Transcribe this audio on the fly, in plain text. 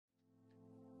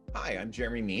Hi, I'm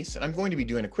Jeremy Neese, and I'm going to be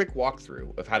doing a quick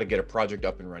walkthrough of how to get a project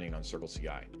up and running on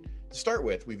CircleCI. To start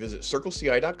with, we visit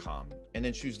circleci.com and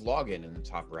then choose Login in the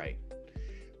top right.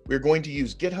 We're going to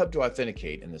use GitHub to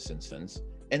authenticate in this instance,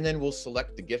 and then we'll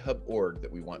select the GitHub org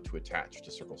that we want to attach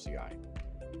to CircleCI.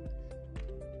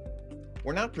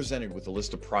 We're now presented with a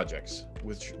list of projects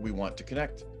which we want to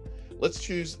connect. Let's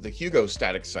choose the Hugo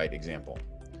static site example.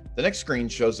 The next screen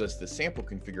shows us the sample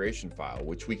configuration file,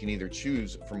 which we can either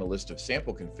choose from a list of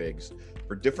sample configs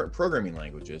for different programming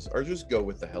languages or just go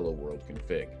with the Hello World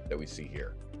config that we see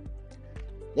here.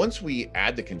 Once we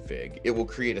add the config, it will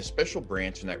create a special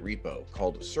branch in that repo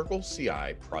called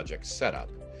CircleCI Project Setup,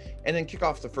 and then kick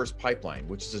off the first pipeline,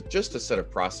 which is just a set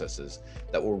of processes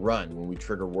that will run when we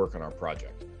trigger work on our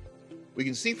project. We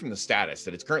can see from the status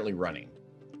that it's currently running.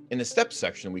 In the steps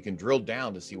section, we can drill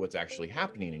down to see what's actually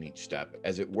happening in each step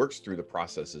as it works through the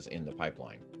processes in the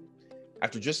pipeline.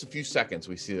 After just a few seconds,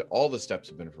 we see that all the steps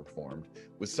have been performed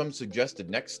with some suggested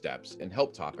next steps and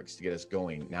help topics to get us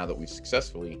going now that we've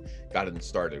successfully gotten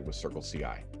started with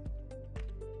CircleCI.